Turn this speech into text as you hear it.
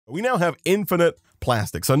we now have infinite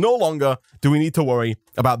plastic. So no longer do we need to worry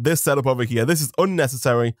about this setup over here. This is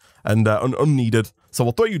unnecessary and unneeded. So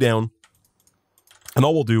we'll throw you down, and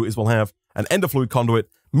all we'll do is we'll have an ender fluid conduit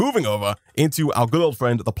moving over into our good old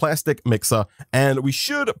friend, the plastic mixer, and we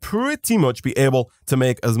should pretty much be able to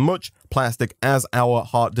make as much plastic as our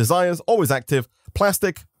heart desires. Always active,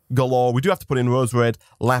 plastic galore. We do have to put in rose red,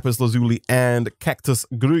 lapis lazuli, and cactus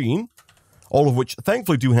green, all of which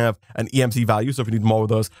thankfully do have an EMC value, so if we need more of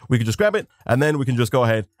those, we can just grab it, and then we can just go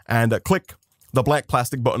ahead and click the black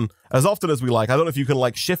plastic button as often as we like. I don't know if you can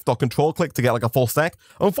like shift or control click to get like a full stack.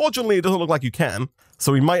 Unfortunately, it doesn't look like you can,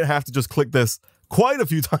 so we might have to just click this quite a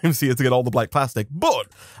few times here to get all the black plastic. But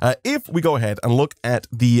if we go ahead and look at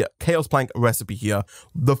the Chaos Plank recipe here,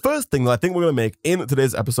 the first thing that I think we're going to make in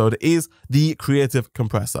today's episode is the creative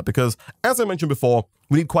compressor, because as I mentioned before,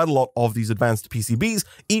 we need quite a lot of these advanced PCBs.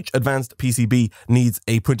 Each advanced PCB needs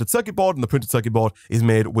a printed circuit board, and the printed circuit board is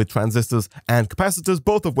made with transistors and capacitors,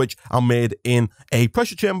 both of which are made in a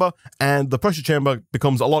pressure chamber, and the pressure chamber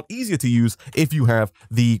becomes a lot easier to use if you have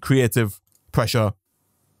the creative compressor,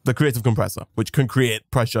 which can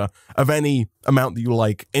create pressure of any amount that you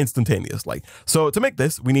like instantaneously. So to make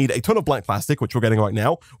this, we need a ton of black plastic, which we're getting right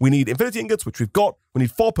now. We need infinity ingots, which we've got. We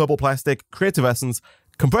need 4 purple plastic, creative essence,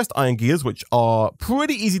 compressed iron gears, which are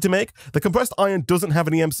pretty easy to make. The compressed iron doesn't have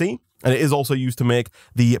an EMC, and it is also used to make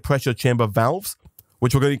the pressure chamber valves,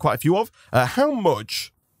 which we're going to need quite a few of. How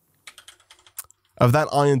much of that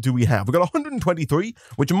iron do we have? We've got 123,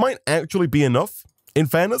 which might actually be enough, in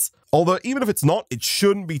fairness. Although, even if it's not, it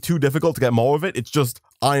shouldn't be too difficult to get more of it. It's just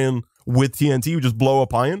iron with TNT. We just blow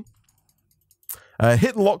up iron.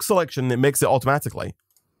 Hit lock selection, it makes it automatically.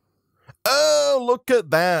 Oh, look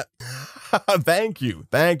at that. Thank you.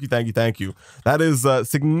 Thank you, thank you, thank you. That is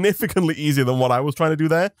significantly easier than what I was trying to do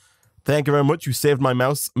there. Thank you very much. You saved my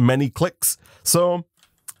mouse many clicks. So,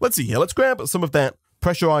 let's see here. Let's grab some of that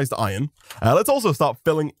pressurized iron. Let's also start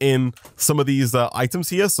filling in some of these items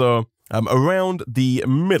here. So, around the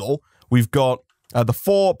middle, we've got the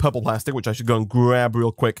 4 purple plastic, which I should go and grab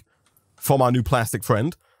real quick from our new plastic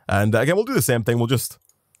friend. And again, we'll do the same thing. We'll just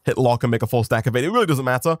hit lock and make a full stack of it. It really doesn't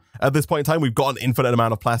matter. At this point in time, we've got an infinite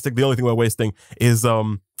amount of plastic. The only thing we're wasting is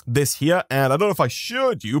this here. And I don't know if I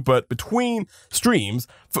showed you, but between streams,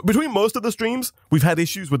 between most of the streams, we've had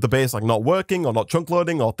issues with the base like not working or not chunk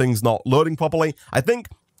loading or things not loading properly. I think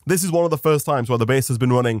this is one of the first times where the base has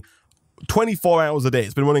been running 24 hours a day.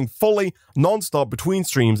 It's been running fully non-stop between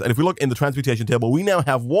streams, and if we look in the transmutation table, we now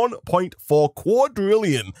have 1.4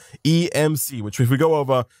 quadrillion EMC, which if we go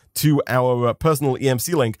over to our personal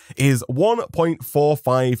EMC link is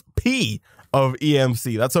 1.45p of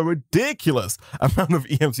EMC. That's a ridiculous amount of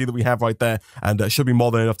EMC that we have right there, and should be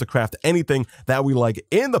more than enough to craft anything that we like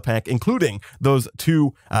in the pack, including those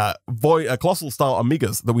 2 Colossal Star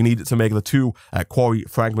Amigas that we need to make the 2 quarry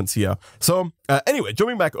fragments here. So anyway,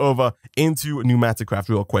 jumping back over into PneumaticCraft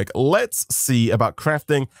real quick, let's see about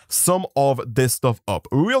crafting some of this stuff up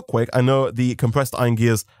real quick. I know the compressed iron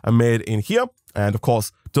gears are made in here, and of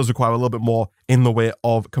course does require a little bit more in the way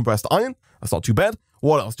of compressed iron. That's not too bad.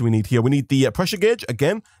 What else do we need here? We need the pressure gauge.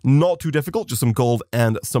 Again, not too difficult, just some gold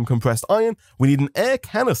and some compressed iron. We need an air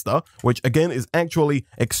canister, which again is actually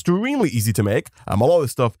extremely easy to make. A lot of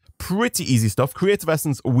this stuff, pretty easy stuff. Creative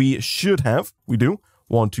essence we should have. We do.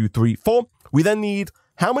 1, 2, 3, 4. We then need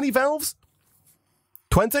how many valves?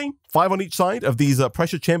 20, 5 on each side of these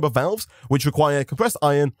pressure chamber valves, which require compressed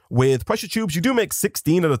iron with pressure tubes. You do make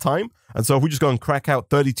 16 at a time. And so if we just go and crack out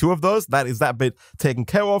 32 of those, that is that bit taken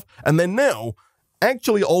care of. And then now,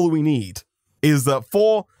 actually, all we need is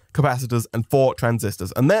 4 capacitors and 4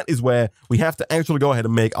 transistors. And that is where we have to actually go ahead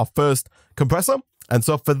and make our first compressor. And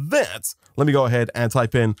so for that, let me go ahead and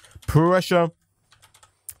type in pressure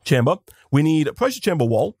chamber. We need pressure chamber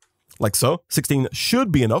wall, like so. 16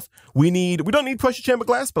 should be enough. We don't need pressure chamber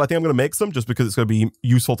glass, but I think I'm going to make some just because it's going to be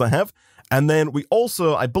useful to have. And then we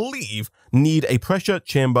also, I believe, need a pressure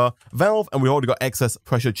chamber valve, and we've already got excess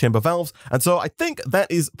pressure chamber valves. And so I think that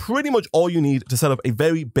is pretty much all you need to set up a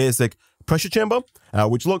very basic pressure chamber,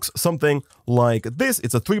 which looks something like this.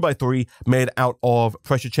 It's a 3x3 made out of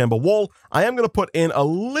pressure chamber wall. I am going to put in a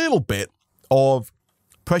little bit of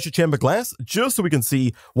pressure chamber glass just so we can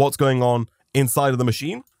see what's going on inside of the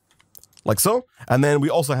machine, like so. And then we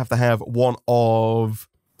also have to have one of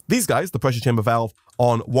these guys, the pressure chamber valve,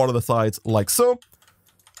 on one of the sides like so.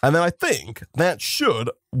 And then I think that should,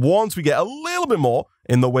 once we get a little bit more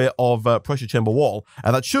in the way of pressure chamber wall,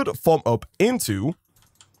 and that should form up into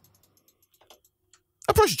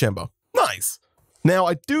a pressure chamber. Nice. Now,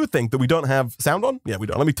 I do think that we don't have sound on. Yeah, we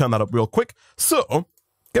don't. Let me turn that up real quick. So,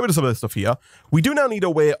 get rid of some of this stuff here. We do now need a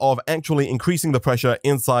way of actually increasing the pressure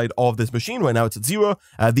inside of this machine. Right now it's at 0.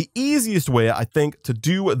 The easiest way, I think, to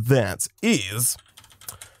do that is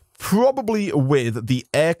probably with the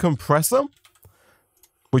air compressor,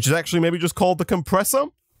 which is actually maybe just called the compressor.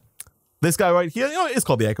 This guy right here, it's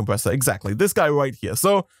called the air compressor. Exactly. This guy right here.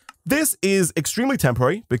 So this is extremely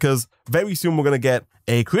temporary because very soon we're going to get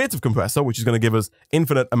a creative compressor, which is going to give us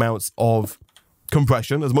infinite amounts of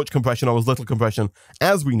compression, as much compression or as little compression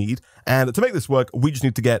as we need. And to make this work, we just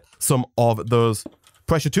need to get some of those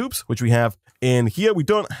pressure tubes, which we have in here. We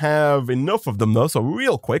don't have enough of them though, so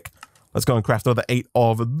real quick, let's go and craft another 8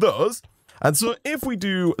 of those. And so if we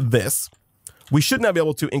do this, we should now be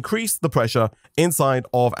able to increase the pressure inside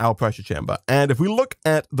of our pressure chamber. And if we look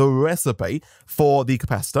at the recipe for the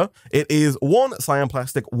capacitor, it is 1 cyan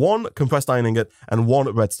plastic, 1 compressed iron ingot, and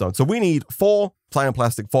 1 redstone. So we need 4 cyan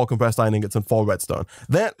plastic, 4 compressed iron ingots, and 4 redstone.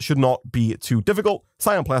 That should not be too difficult.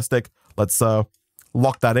 Cyan plastic, let's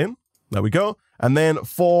lock that in. There we go. And then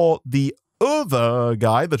for the other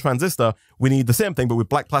guy, the transistor, we need the same thing, but with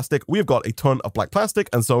black plastic. We've got a ton of black plastic,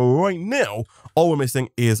 and so right now, all we're missing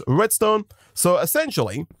is redstone. So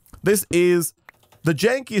essentially, this is the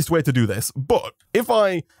jankiest way to do this, but if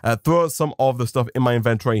I throw some of the stuff in my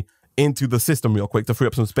inventory into the system real quick to free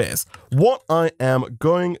up some space, what I am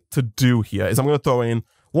going to do here is I'm going to throw in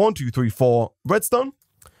 1, 2, 3, 4 redstone,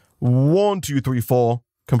 1, 2, 3, 4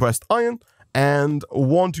 compressed iron, and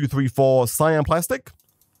 1, 2, 3, 4 cyan plastic.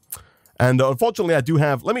 And unfortunately, I do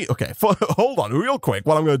have, hold on real quick.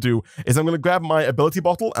 What I'm going to do is I'm going to grab my ability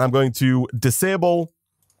bottle and I'm going to disable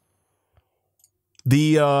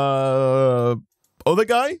the other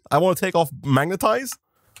guy. I want to take off magnetize.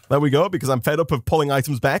 There we go, because I'm fed up of pulling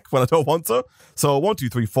items back when I don't want to. So 1, 2,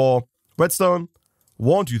 3, 4 redstone,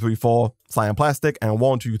 1, 2, 3, 4 cyan plastic, and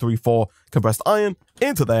 1, 2, 3, 4 compressed iron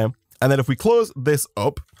into there. And then if we close this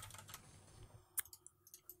up,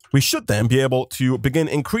 we should then be able to begin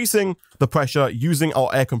increasing the pressure using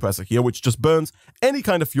our air compressor here, which just burns any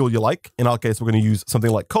kind of fuel you like. In our case, we're going to use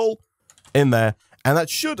something like coal in there. And that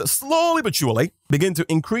should slowly but surely begin to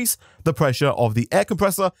increase the pressure of the air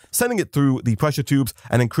compressor, sending it through the pressure tubes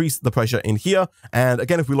and increase the pressure in here. And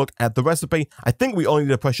again, if we look at the recipe, I think we only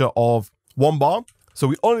need a pressure of 1 bar. So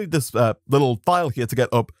we only need this little dial here to get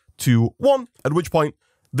up to 1, at which point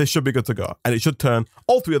this should be good to go. And it should turn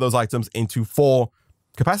all 3 of those items into 4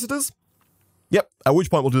 capacitors. Yep, at which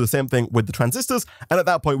point we'll do the same thing with the transistors, and at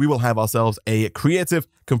that point we will have ourselves a creative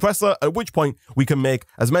compressor, at which point we can make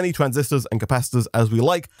as many transistors and capacitors as we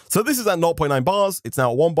like. So this is at 0.9 bars, it's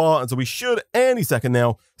now at 1 bar, and so we should any second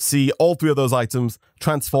now see all 3 of those items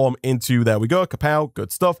transform into, there we go, kapow,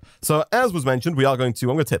 good stuff. So as was mentioned, we are going to,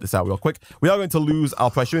 I'm going to take this out real quick, we are going to lose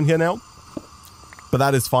our pressure in here now, but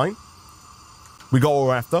that is fine. We got what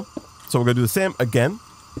we're after, so we're going to do the same again.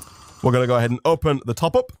 We're going to go ahead and open the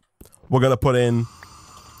top up. We're going to put in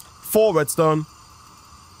 4 redstone,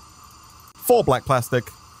 4 black plastic,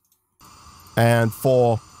 and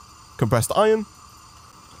 4 compressed iron.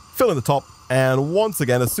 Fill in the top, and once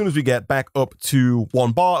again, as soon as we get back up to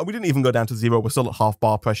 1 bar, and we didn't even go down to 0, we're still at half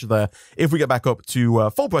bar pressure there. If we get back up to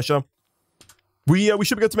full pressure, we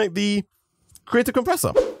should be good to make the creative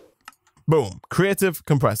compressor. Boom, creative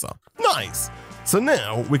compressor. Nice! So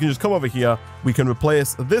now we can just come over here, we can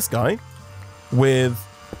replace this guy with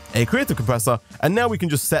a creative compressor, and now we can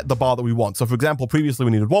just set the bar that we want. So for example, previously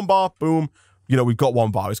we needed 1 bar, boom, we've got 1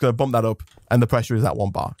 bar. It's going to bump that up, and the pressure is at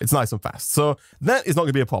 1 bar. It's nice and fast. So that is not going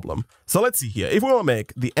to be a problem. So let's see here. If we want to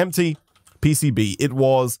make the empty PCB, it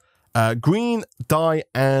was green dye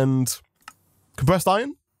and compressed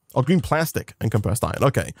iron, or green plastic and compressed iron.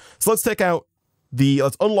 Okay, so let's take out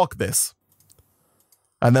let's unlock this.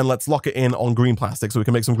 And then let's lock it in on green plastic so we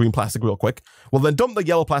can make some green plastic real quick. We'll then dump the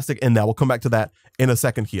yellow plastic in there. We'll come back to that in a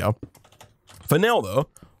second here. For now, though,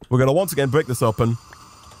 we're going to once again break this open.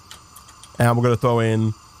 And we're going to throw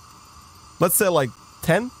in, let's say like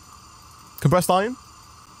 10 compressed iron.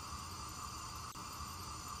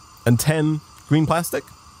 And 10 green plastic.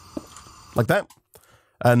 Like that.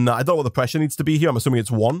 And I don't know what the pressure needs to be here. I'm assuming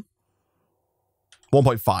it's 1.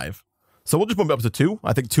 1.5. So we'll just bump it up to 2.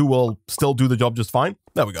 I think 2 will still do the job just fine.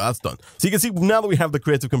 There we go, that's done. So you can see now that we have the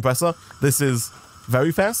creative compressor, this is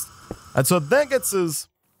very fast. And so that gets us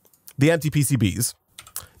the empty PCBs.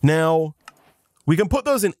 Now, we can put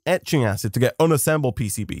those in etching acid to get unassembled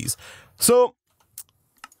PCBs. So,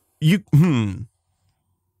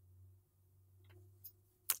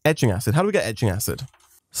 etching acid. How do we get etching acid?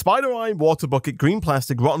 Spider eye, water bucket, green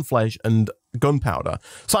plastic, rotten flesh, and gunpowder.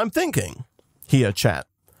 So I'm thinking here, chat.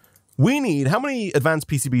 We need, how many advanced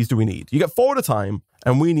PCBs do we need? You get 4 at a time,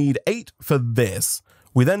 and we need 8 for this.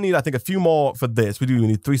 We then need, I think, a few more for this. We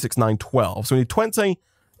need 3, 6, 9, 12. So we need 20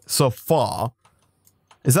 so far.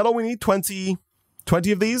 Is that all we need? 20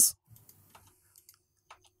 of these?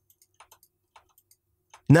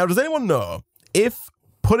 Now, does anyone know if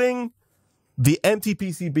putting the empty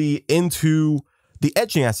PCB into the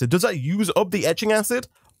etching acid, does that use up the etching acid?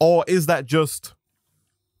 Or is that just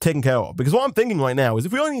taken care of? Because what I'm thinking right now is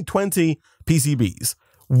if we only need 20 PCBs,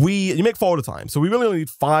 you make 4 at a time. So we really only need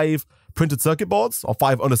 5 printed circuit boards, or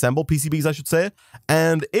 5 unassembled PCBs, I should say.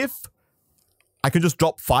 And if I can just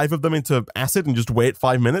drop 5 of them into acid and just wait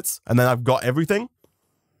 5 minutes, and then I've got everything,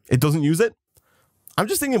 it doesn't use it. I'm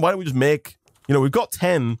just thinking, why don't we just make, we've got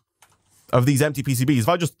 10 of these empty PCBs. If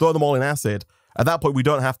I just throw them all in acid, at that point, we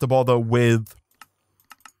don't have to bother with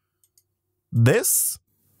this,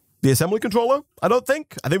 the assembly controller, I don't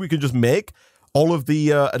think. I think we could just make all of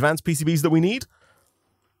the advanced PCBs that we need.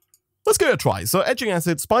 Let's give it a try. So etching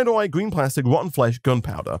acid, spider eye, green plastic, rotten flesh,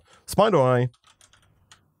 gunpowder. Spider eye,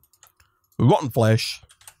 rotten flesh,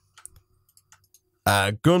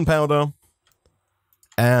 gunpowder,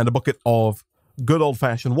 and a bucket of good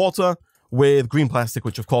old-fashioned water with green plastic,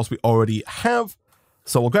 which of course we already have.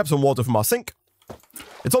 So we'll grab some water from our sink.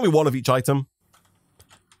 It's only 1 of each item.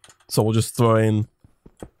 So we'll just throw in...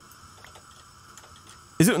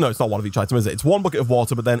 No, it's not 1 of each item, is it? It's 1 bucket of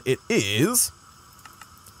water, but then it is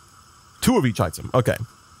 2 of each item. Okay,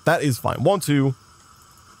 that is fine. 1, 2.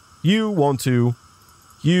 You, 1, 2.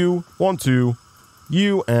 You, 1, 2.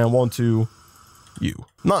 You, and 1, 2. You.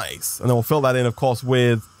 Nice. And then we'll fill that in, of course,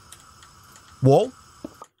 with wall.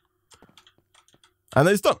 And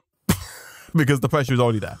then it's done. Because the pressure is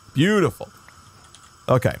already there. Beautiful.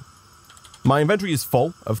 Okay. My inventory is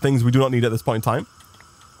full of things we do not need at this point in time.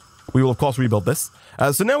 We will, of course, rebuild this.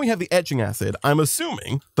 So now we have the etching acid. I'm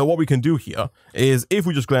assuming that what we can do here is if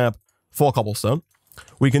we just grab 4 cobblestone,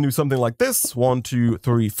 we can do something like this. 1, 2,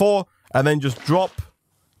 3, 4. And then just drop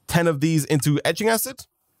 10 of these into etching acid.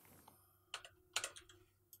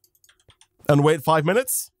 And wait 5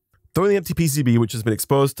 minutes. Throw in the empty PCB, which has been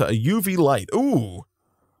exposed to a UV light. Ooh.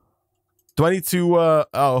 Do I need to... oh,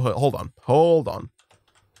 hold on. Hold on.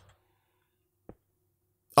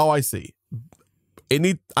 Oh, I see.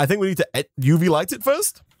 I think we need to UV light it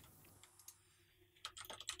first.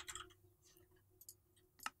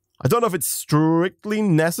 I don't know if it's strictly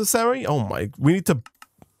necessary. Oh my, we need to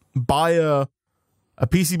buy a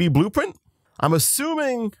PCB blueprint. I'm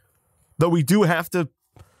assuming that we do have to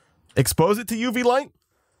expose it to UV light.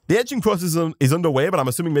 The etching process is underway, but I'm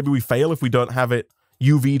assuming maybe we fail if we don't have it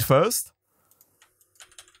UV'd first.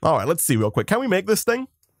 All right, let's see real quick. Can we make this thing?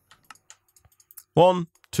 1,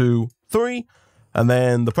 2, 3. And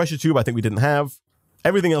then the pressure tube, I think we didn't have.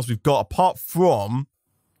 Everything else we've got apart from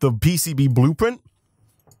the PCB blueprint.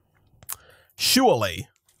 Surely.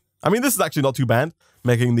 I mean, this is actually not too bad,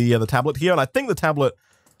 making the tablet here. And I think the tablet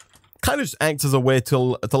kind of just acts as a way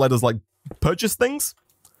to let us, like, purchase things.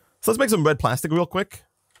 So let's make some red plastic real quick.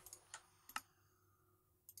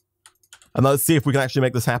 And let's see if we can actually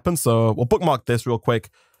make this happen. So we'll bookmark this real quick.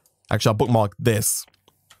 Actually, I'll bookmark this.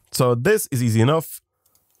 So this is easy enough.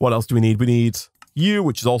 What else do we need? We need U,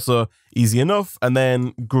 which is also easy enough. And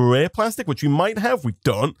then gray plastic, which we might have. We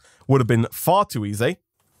don't. Would have been far too easy.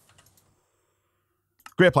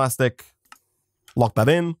 Gray plastic. Lock that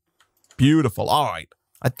in. Beautiful. All right.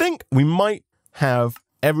 I think we might have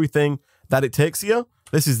everything that it takes here.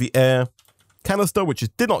 This is the air canister, which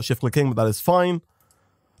did not shift clicking, but that is fine.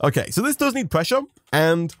 Okay, so this does need pressure,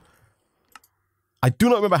 and I do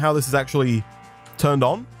not remember how this is actually turned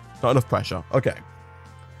on. Not enough pressure. Okay.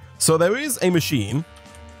 So there is a machine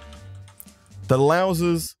that allows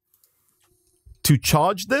us to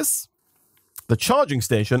charge this. The charging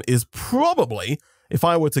station is probably, if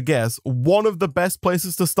I were to guess, one of the best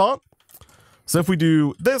places to start. So if we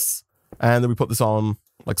do this, and then we put this on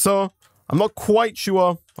like so, I'm not quite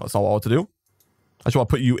sure. Oh, that's not what I want to do. I just want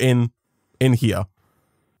to put you in here.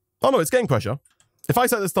 Oh no, it's getting pressure. If I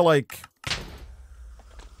set this to like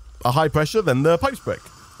a high pressure, then the pipes break.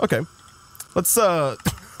 Okay. Let's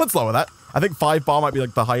let's lower that. I think 5 bar might be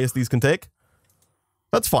like the highest these can take.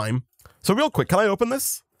 That's fine. So real quick, can I open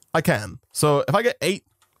this? I can. So if I get 8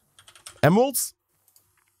 emeralds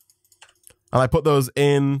and I put those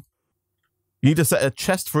in, you need to set a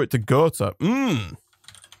chest for it to go to.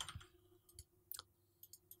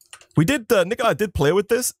 We did, Nick and I did play with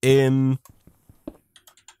this in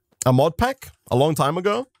a mod pack a long time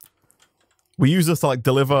ago. We used this to like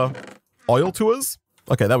deliver oil to us.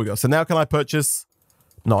 Okay, there we go. So now can I purchase?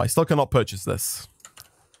 No, I still cannot purchase this.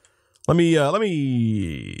 Let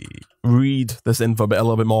me read this info a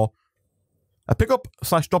little bit more. A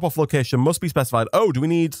pickup/drop-off location must be specified. Oh, do we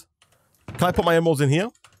need Can I put my emeralds in here?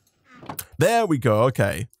 There we go.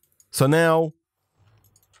 Okay. So now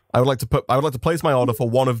I would like to place my order for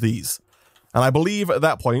one of these. And I believe at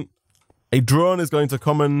that point, a drone is going to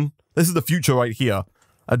come and... This is the future right here.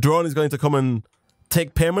 A drone is going to come and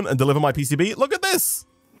take payment and deliver my PCB. Look at this!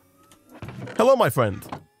 Hello, my friend.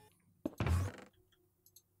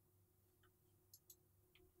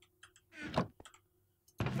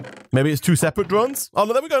 Maybe it's two separate drones? Oh,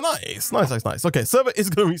 no, there we go. Nice. Nice, nice, nice. Okay, server is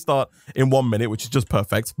going to restart in 1 minute, which is just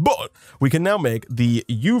perfect. But we can now make the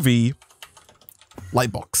UV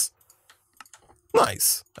light box.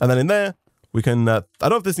 Nice. And then in there, we can... I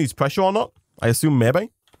don't know if this needs pressure or not. I assume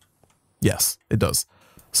maybe. Yes, it does.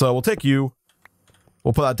 So we'll take you.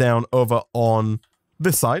 We'll put that down over on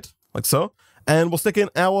this side, like so. And we'll stick in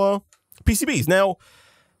our PCBs. Now,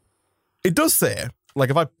 it does say... Like,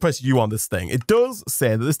 if I press U on this thing, it does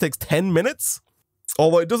say that this takes 10 minutes.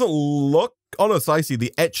 Although it doesn't look... Oh, no, so I see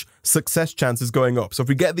the etch success chance is going up. So if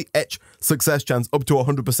we get the etch success chance up to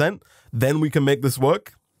 100%, then we can make this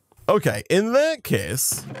work. Okay, in that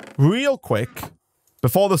case, real quick,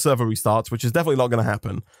 before the server restarts, which is definitely not going to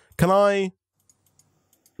happen, can I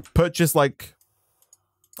purchase, like...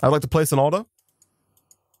 I'd like to place an order.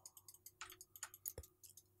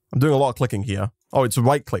 I'm doing a lot of clicking here. Oh, it's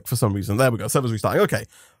right click for some reason. There we go. Server's restarting. Okay.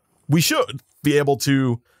 We should be able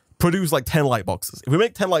to produce like 10 light boxes. If we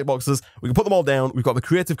make 10 light boxes, we can put them all down. We've got the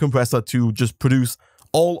creative compressor to just produce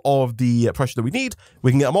all of the pressure that we need.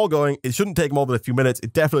 We can get them all going. It shouldn't take more than a few minutes.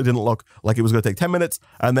 It definitely didn't look like it was going to take 10 minutes.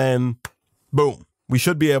 And then, boom. We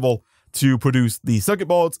should be able to produce the circuit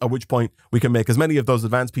boards, at which point we can make as many of those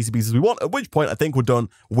advanced PCBs as we want, at which point I think we're done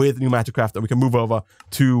with PneumaticCraft and we can move over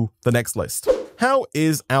to the next list. How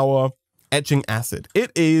is our etching acid?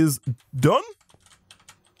 It is done.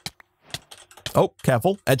 Oh,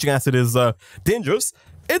 careful. Etching acid is dangerous.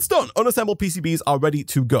 It's done. Unassembled PCBs are ready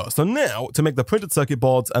to go. So now, to make the printed circuit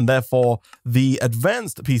boards and therefore the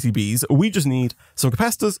advanced PCBs, we just need some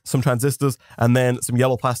capacitors, some transistors, and then some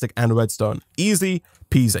yellow plastic and redstone. Easy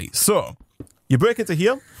peasy. So, you break into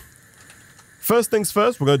here. First things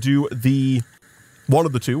first, we're going to do one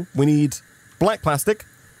of the two. We need black plastic.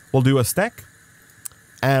 We'll do a stack.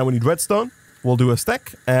 And we need redstone. We'll do a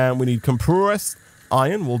stack. And we need compressed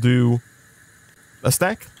iron. We'll do a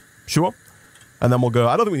stack. Sure. And then we'll go,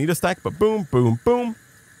 I don't think we need a stack, but boom, boom, boom.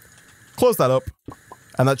 Close that up.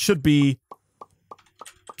 And that should be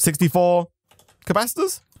 64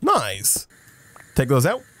 capacitors. Nice. Take those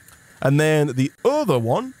out. And then the other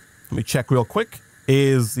one, let me check real quick,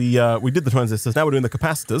 is we did the transistors. Now we're doing the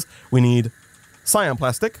capacitors. We need cyan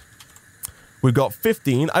plastic. We've got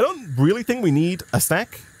 15. I don't really think we need a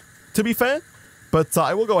stack, to be fair. But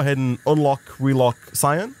I will go ahead and unlock, relock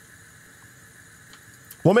cyan.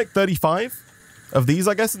 We'll make 35 of these,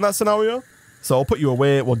 I guess, in that scenario. So I'll put you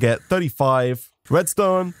away. We'll get 35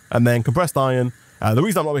 redstone and then compressed iron. The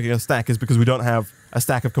reason I'm not making a stack is because we don't have a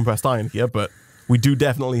stack of compressed iron here, but we do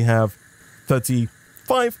definitely have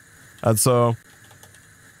 35. And so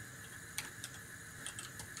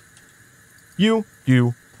you,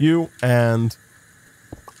 and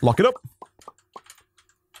lock it up.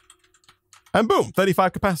 And boom,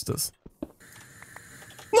 35 capacitors.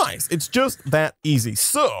 Nice. It's just that easy.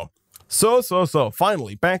 So,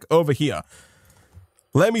 finally, back over here.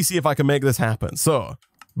 Let me see if I can make this happen. So,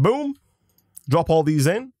 boom, drop all these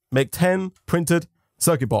in, make 10 printed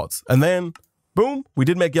circuit boards. And then, boom, we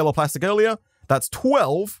did make yellow plastic earlier. That's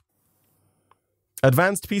 12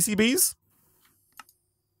 advanced PCBs.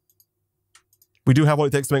 We do have what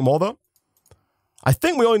it takes to make more, though. I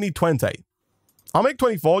think we only need 20. I'll make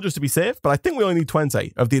 24 just to be safe, but I think we only need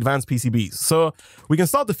 20 of the advanced PCBs. So we can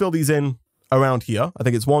start to fill these in around here. I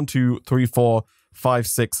think it's 1, 2, 3, 4, 5,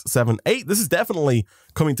 6, 7, 8. This is definitely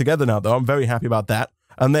coming together now, though. I'm very happy about that.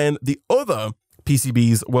 And then the other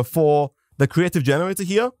PCBs were for the creative generator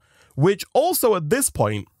here, which also at this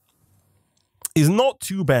point is not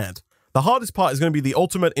too bad. The hardest part is going to be the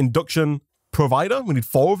ultimate induction provider. We need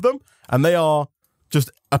 4 of them, and they are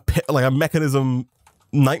just like a mechanism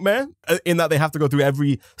nightmare in that they have to go through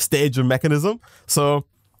every stage of mechanism. So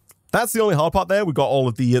that's the only hard part there. We've got all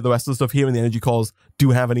of the rest of the stuff here, and the energy cores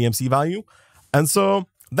do have an EMC value. And so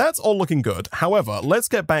that's all looking good. However, let's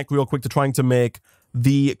get back real quick to trying to make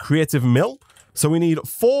the creative mill. So we need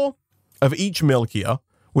 4 of each mill here,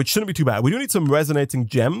 which shouldn't be too bad. We do need some resonating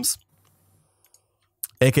gems,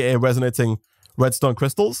 aka resonating redstone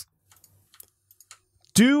crystals.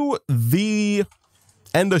 Do the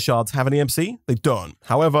ender shards have an EMC? They don't.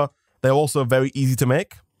 However, they're also very easy to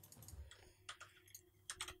make.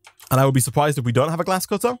 And I would be surprised if we don't have a glass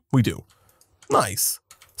cutter. We do. Nice.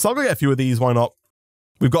 So I'll go get a few of these. Why not?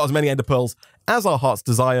 We've got as many ender pearls as our heart's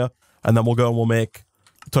desire. And then we'll go and we'll make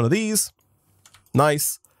a ton of these.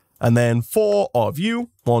 Nice. And then 4 of you.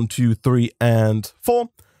 1, 2, 3, and 4.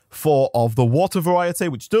 4 of the water variety,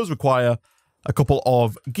 which does require a couple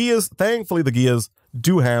of gears. Thankfully, the gears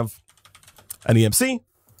do have an EMC.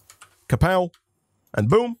 Kapow. And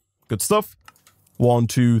boom. Good stuff. 1,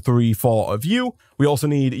 2, 3, 4 of you. We also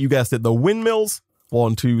need, you guessed it, the windmills.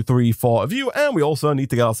 1, 2, 3, 4 of you. And we also need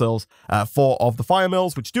to get ourselves 4 of the fire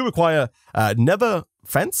mills, which do require nether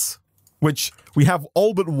fence, which we have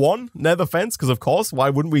all but 1 nether fence, because of course, why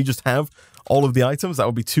wouldn't we just have all of the items? That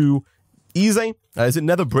would be too easy. Is it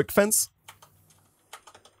nether brick fence?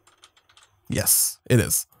 Yes, it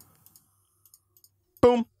is.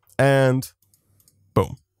 Boom. And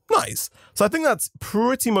boom. Nice. So I think that's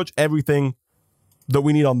pretty much everything that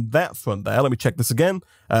we need on that front there. Let me check this again.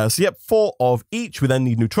 So yep, 4 of each. We then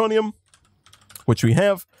need neutronium, which we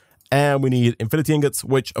have. And we need infinity ingots,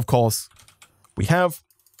 which of course we have.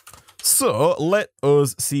 So let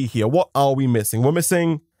us see here. What are we missing? We're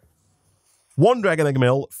missing 1 dragon egg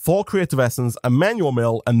mill, 4 creative essence, a manual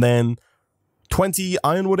mill, and then 20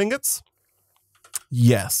 ironwood ingots.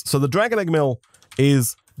 Yes. So the dragon egg mill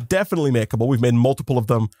is definitely makeable. We've made multiple of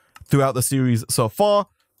them throughout the series so far.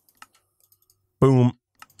 Boom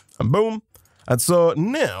and boom. And so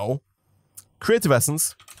now, creative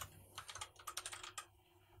essence.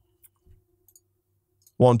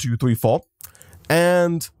 1, 2, 3, 4.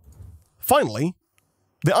 And finally,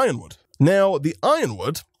 the ironwood. Now, the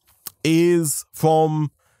ironwood is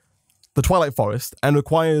from the Twilight Forest and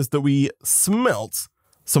requires that we smelt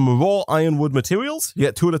some raw ironwood materials. You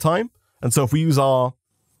get 2 at a time. And so if we use our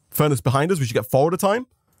furnace behind us, we should get 4 at a time.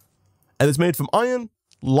 And it's made from iron,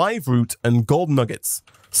 live root, and gold nuggets.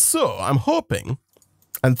 So I'm hoping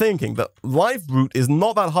and thinking that live root is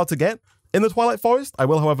not that hard to get in the Twilight Forest. I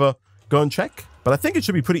will, however, go and check, but I think it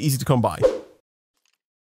should be pretty easy to come by.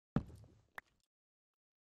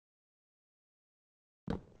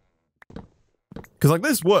 Because like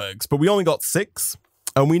this works, but we only got 6,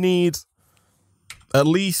 and we need at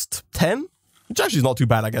least 10, which actually is not too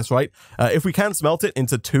bad, I guess, right? If we can smelt it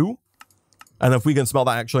into 2, and if we can smelt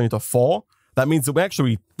that actually into 4, that means that we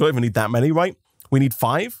actually don't even need that many, right? We need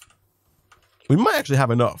 5. We might actually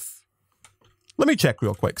have enough. Let me check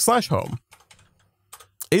real quick. /home.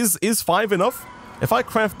 Is 5 enough? If I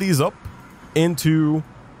craft these up into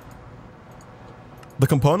the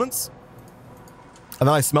components, and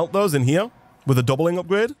then I smelt those in here with a doubling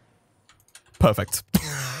upgrade, perfect.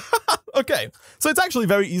 Okay, so it's actually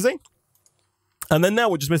very easy. And then now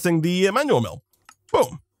we're just missing the manual mill.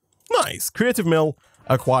 Boom. Nice. Creative mill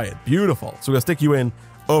acquired. Beautiful. So we're going to stick you in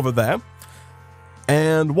over there.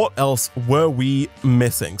 And what else were we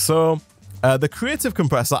missing? So the creative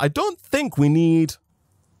compressor, I don't think we need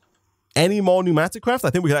any more PneumaticCraft. I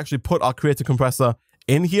think we can actually put our creative compressor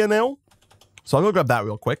in here now. So I'm going to grab that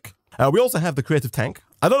real quick. We also have the creative tank.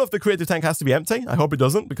 I don't know if the creative tank has to be empty. I hope it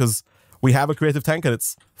doesn't, because we have a creative tank and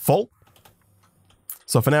it's full.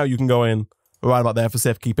 So for now, you can go in right about there for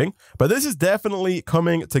safekeeping. But this is definitely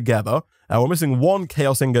coming together. We're missing 1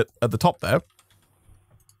 chaos ingot at the top there.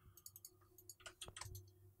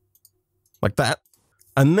 Like that.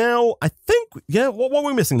 And now, I think, yeah, what are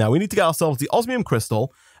we missing now? We need to get ourselves the osmium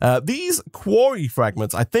crystal. These quarry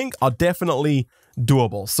fragments, I think, are definitely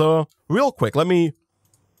doable. So, real quick, let me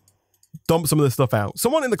dump some of this stuff out.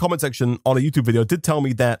 Someone in the comment section on a YouTube video did tell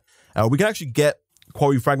me that we can actually get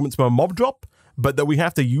quarry fragments from a mob drop, but that we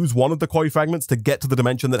have to use one of the quarry fragments to get to the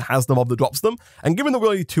dimension that has the mob that drops them. And given that we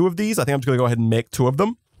only need 2 of these, I think I'm just going to go ahead and make 2 of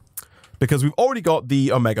them. Because we've already got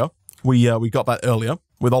the Omega. We got that earlier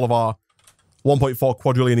with all of our 1.4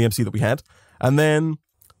 quadrillion EMC that we had. And then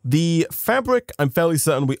the fabric, I'm fairly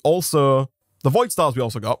certain we also... The void stars we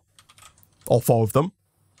also got. All 4 of them.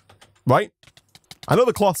 Right? I know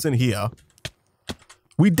the cloth's in here.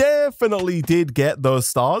 We definitely did get those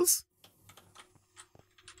stars.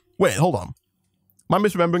 Wait, hold on. Am I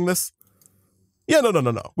misremembering this? Yeah,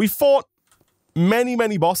 no. We fought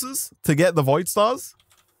many bosses to get the void stars.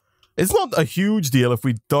 It's not a huge deal if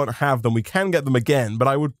we don't have them. We can get them again, but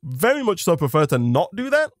I would very much so prefer to not do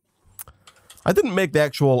that. I didn't make the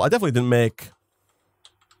actual... I definitely didn't make...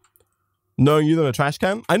 knowing you than a trash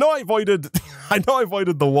can. I know I avoided... I know I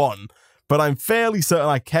avoided the 1, but I'm fairly certain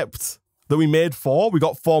I kept... that we made 4. We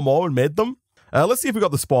got 4 more and made them. Let's see if we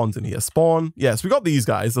got the spawns in here. Spawn. Yes, we got these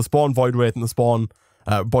guys. The spawn void wraith and the spawn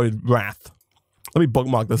void wrath. Let me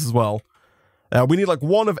bookmark this as well. We need like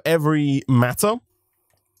 1 of every matter,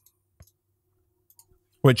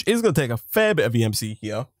 which is going to take a fair bit of EMC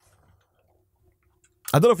here.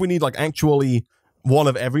 I don't know if we need like actually 1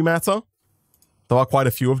 of every matter. There are quite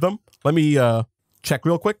a few of them. Let me check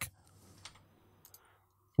real quick.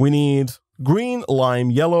 We need green, lime,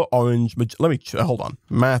 yellow, orange. Let me hold on.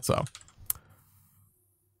 Matter.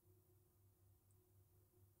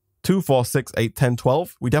 2, 4, 6, 8, 10,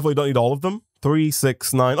 12. We definitely don't need all of them. 3,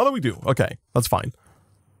 6, 9. Oh, no, we do. Okay, that's fine.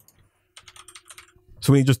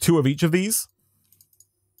 So we need just 2 of each of these.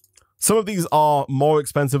 Some of these are more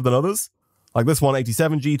expensive than others. Like this one,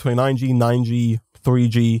 87G, 29G, 9G,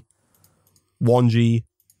 3G, 1G.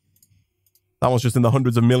 That one's just in the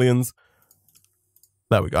hundreds of millions.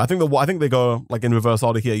 There we go. I think they go like in reverse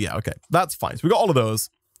order here. Yeah, okay. That's fine. So we got all of those.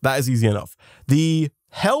 That is easy enough. The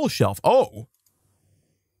hell shelf. Oh,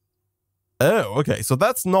 okay. So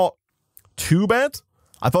that's not too bad.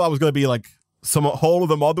 I thought that was going to be like some whole of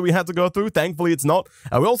the mod that we had to go through. Thankfully, it's not.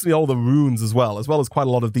 And we also need all the runes as well as quite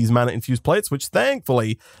a lot of these mana-infused plates, which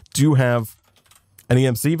thankfully do have an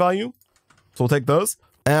EMC value. So we'll take those.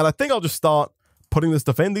 And I think I'll just start putting this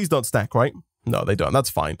stuff in. These don't stack, right? No, they don't.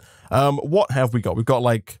 That's fine. What have we got? We've got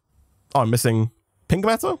like... Oh, I'm missing pink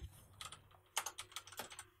matter?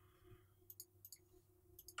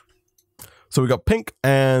 So we got pink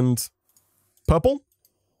and purple?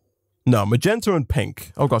 No, magenta and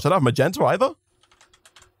pink. Oh gosh, I don't have magenta either?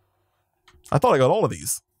 I thought I got all of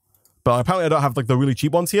these. But apparently I don't have like the really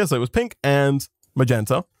cheap ones here. So it was pink and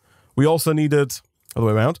magenta. We also needed... Other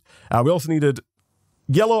way around. We also needed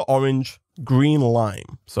yellow, orange, green,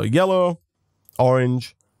 lime. So yellow,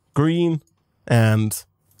 orange, green, and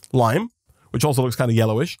lime, which also looks kind of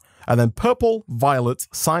yellowish. And then purple, violet,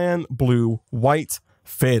 cyan, blue, white,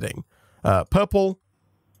 fading. Purple,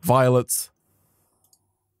 violet.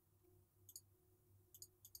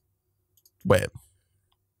 Wait.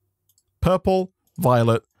 Purple,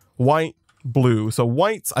 violet, white, blue. So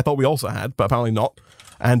white, I thought we also had, but apparently not.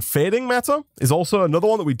 And fading matter is also another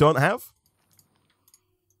one that we don't have.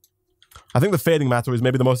 I think the fading matter is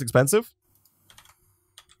maybe the most expensive.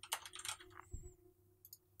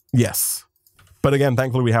 Yes. But again,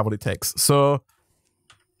 thankfully we have what it takes. So,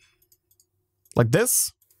 like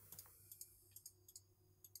this.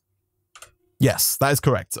 Yes, that is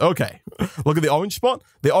correct. Okay. Look at the orange spot.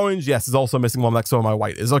 The orange, yes, is also missing one next to where my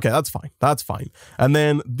white is. Okay, that's fine. That's fine. And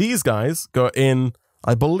then these guys go in,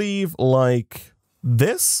 I believe, like...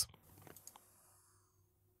 this?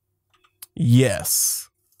 Yes.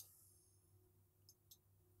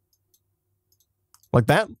 Like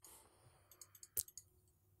that?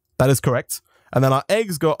 That is correct. And then our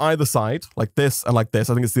eggs go either side, like this and like this.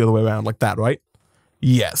 I think it's the other way around, like that, right?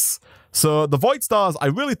 Yes. So the void stars, I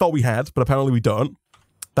really thought we had, but apparently we don't.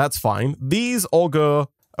 That's fine. These all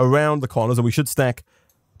go around the corners, and we should stack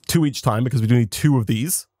 2 each time because we do need 2 of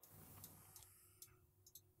these.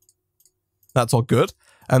 That's all good.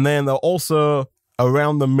 And then they're also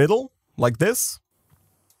around the middle, like this.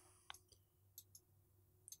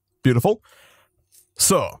 Beautiful.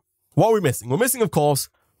 So, what are we missing? We're missing, of course,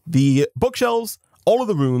 the bookshelves, all of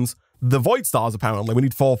the runes, the void stars, apparently. We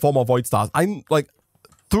need four more void stars. I'm like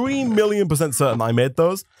 3,000,000% certain I made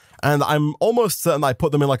those. And I'm almost certain I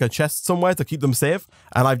put them in like a chest somewhere to keep them safe.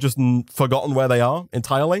 And I've just forgotten where they are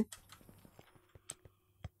entirely.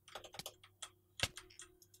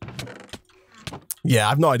 Yeah, I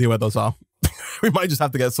have no idea where those are. We might just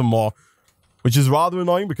have to get some more, which is rather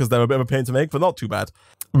annoying because they're a bit of a pain to make, but not too bad.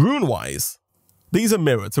 Rune-wise, these are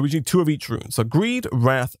mirrored, so we need 2 of each rune. So greed,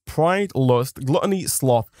 wrath, pride, lust, gluttony,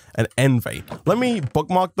 sloth, and envy. Let me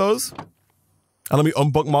bookmark those. And let me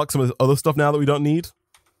unbookmark some of the other stuff now that we don't need.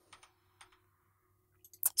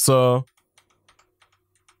 So,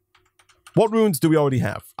 what runes do we already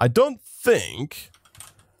have? I don't think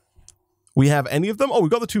we have any of them. Oh,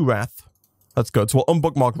 we've got the 2 wrath. That's good. So we'll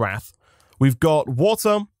unbookmark wrath. We've got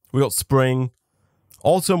water, we've got spring,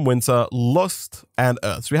 autumn, winter, lust, and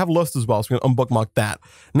earth. So we have lust as well, so we're going to unbookmark that.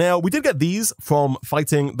 Now, we did get these from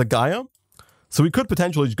fighting the Gaia. So we could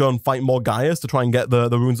potentially just go and fight more Gaias to try and get the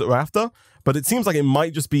runes that we're after. But it seems like it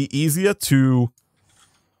might just be easier to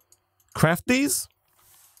craft these.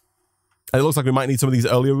 And it looks like we might need some of these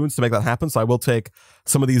earlier runes to make that happen. So I will take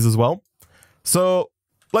some of these as well. So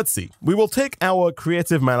let's see. We will take our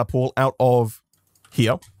creative mana pool out of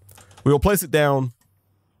here. We will place it down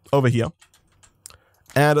over here.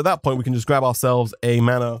 And at that point, we can just grab ourselves a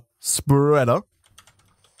mana spreader.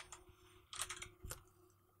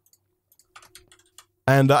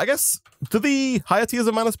 And I guess, do the higher tiers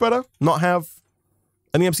of mana spreader not have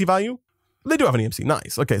an EMC value? They do have an EMC.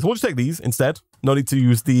 Nice. Okay, so we'll just take these instead. No need to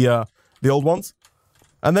use the old ones.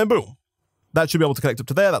 And then boom. That should be able to connect up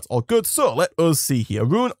to there. That's all good. So let us see here.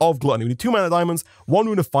 Rune of Gluttony. We need 2 mana diamonds, 1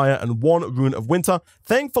 rune of fire, and 1 rune of winter.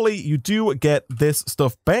 Thankfully, you do get this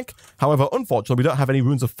stuff back. However, unfortunately, we don't have any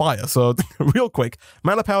runes of fire. So real quick,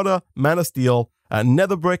 mana powder, mana steel,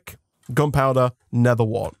 nether brick, gunpowder, nether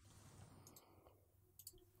wart.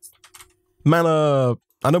 Mana,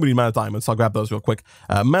 I know we need mana diamonds, so I'll grab those real quick.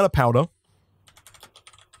 Mana powder.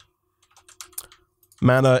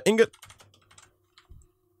 Mana ingot.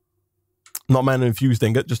 Not mana infused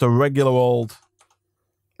ingot, just a regular old...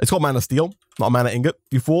 It's called mana steel, not mana ingot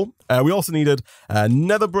before. We also needed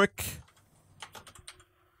nether brick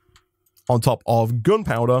on top of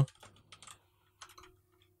gunpowder,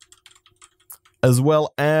 as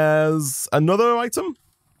well as another item,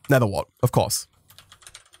 nether wart, of course.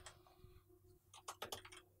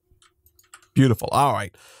 Beautiful. All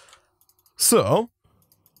right. So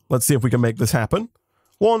let's see if we can make this happen.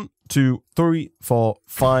 1, 2, 3, 4,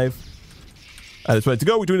 5. And it's ready to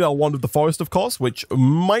go. We do need our wand of the forest, of course, which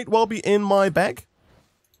might well be in my bag.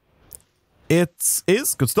 It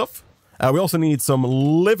is. Good stuff. We also need some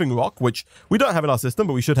living rock, which we don't have in our system,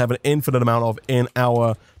 but we should have an infinite amount of in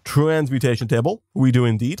our transmutation table. We do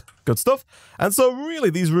indeed. Good stuff. And so really,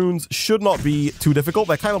 these runes should not be too difficult.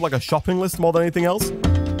 They're kind of like a shopping list more than anything else.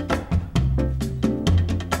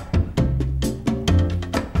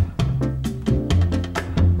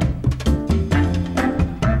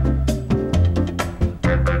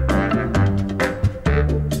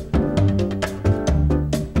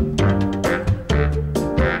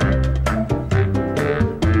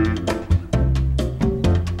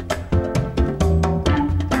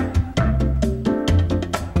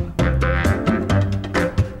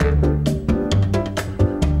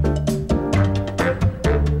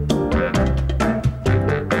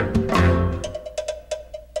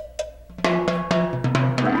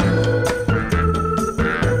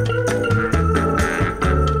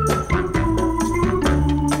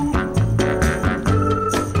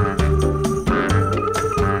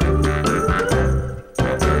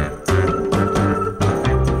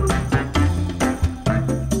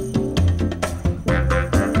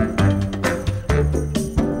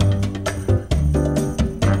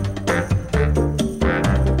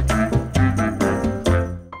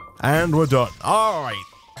 And we're done. All right.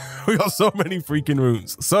 We got so many freaking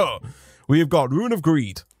runes. So we've got Rune of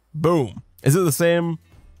Greed. Boom. Is it the same?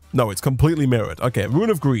 No, it's completely mirrored. Okay, Rune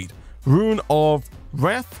of Greed. Rune of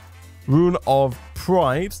Wrath. Rune of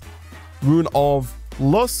Pride. Rune of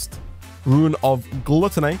Lust. Rune of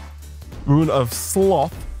Gluttony. Rune of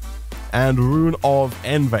Sloth. And Rune of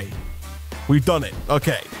Envy. We've done it.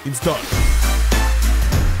 Okay, it's done.